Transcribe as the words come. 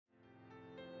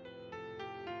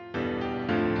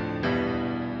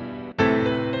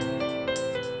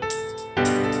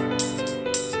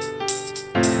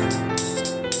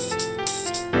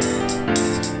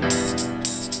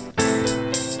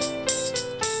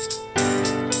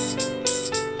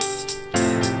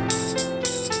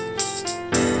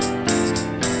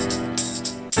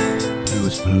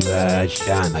eyes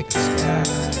shine like the sky.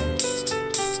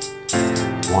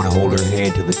 Wanna hold her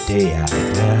hand till the day I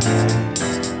die.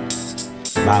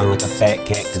 Smiling like a fat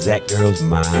cat 'cause that girl's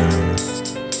mine.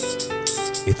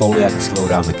 If only I could slow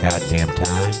down the goddamn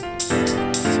time.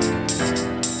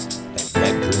 That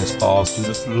black dress falls to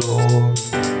the floor.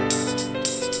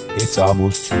 It's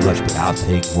almost too much, but I'll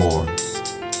take more.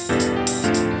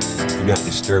 Do not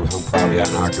disturb, hung proudly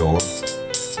on our door.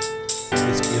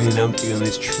 This feeling I'm feeling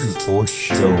is true for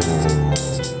sure.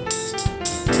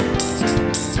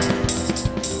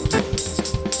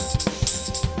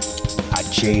 I'd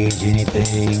change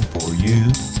anything for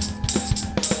you.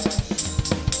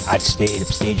 I'd stay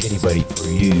upstage anybody for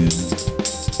you.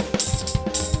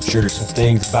 Sure, there's some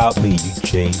things about me you'd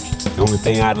change. The only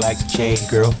thing I'd like to change,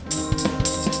 girl,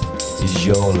 is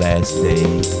your last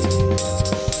name.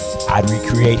 I'd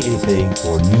recreate anything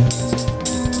for you.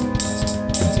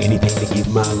 Do anything to give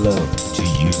my love to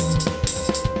you.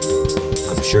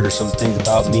 I'm sure there's some things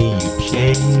about me you'd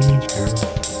change, girl.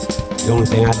 The only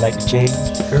thing I'd like to change,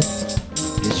 girl,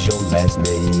 is your last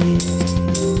name.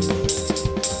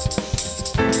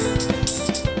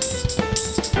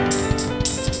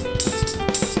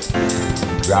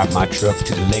 Drive my truck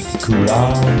to the lake to cool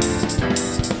off,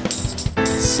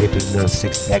 sipping a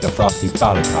 6-pack of frosty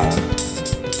lollipop.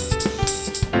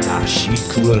 Now she's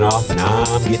cooling off and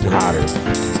I'm getting hotter. In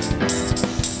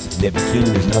that bikini,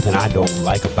 there's nothing I don't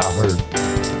like about her.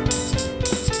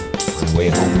 On the way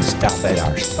home, we stop at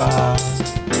our spot,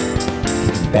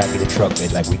 looking back in the truck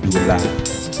bed like we do a lot.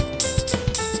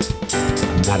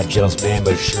 I'm not a jealous man,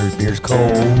 but sure as beer's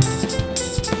cold.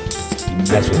 You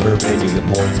mess with her, man, you get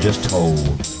more than just told.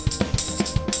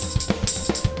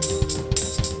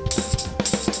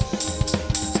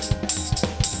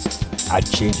 I'd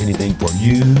change anything for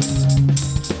you.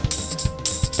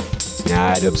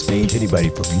 I'd upstage anybody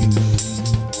for you.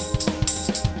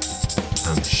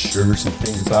 I'm sure some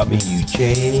things about me you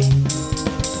change,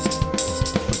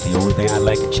 but the only thing I'd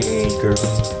like to change, girl,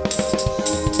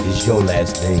 is your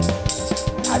last name.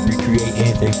 I'd recreate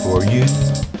anything for you.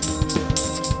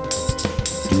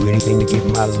 Do anything to give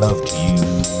my love to you.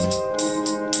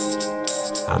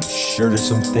 I'm sure there's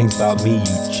some things about me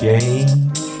you change.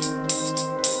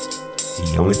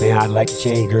 The only thing I'd like to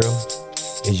change, girl,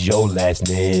 is your last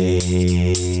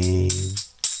name.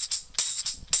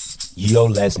 Your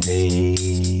last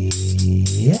name.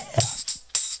 Yeah.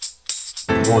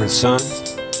 Good morning, son.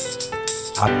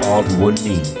 I fall to one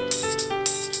knee.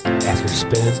 Ask her to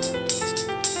spend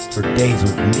her days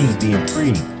with me being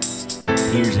free.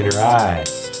 Tears in her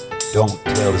eyes don't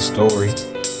tell the story.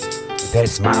 With that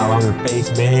smile on her face,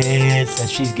 man,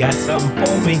 says she's got something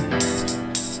for me.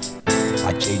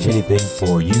 I'd change anything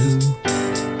for you.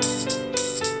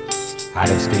 I'd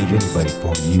upstage anybody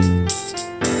for you.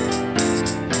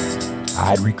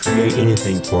 I'd recreate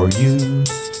anything for you.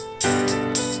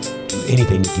 Do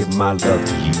anything to give my love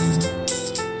to you.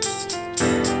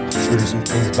 I'm sure there's some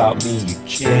things about me you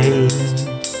change.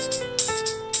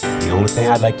 The only thing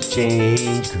I'd like to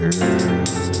change, girl,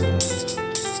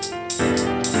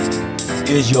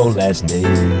 is your last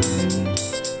name.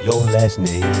 Your last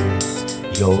name.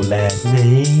 Your last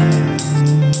name.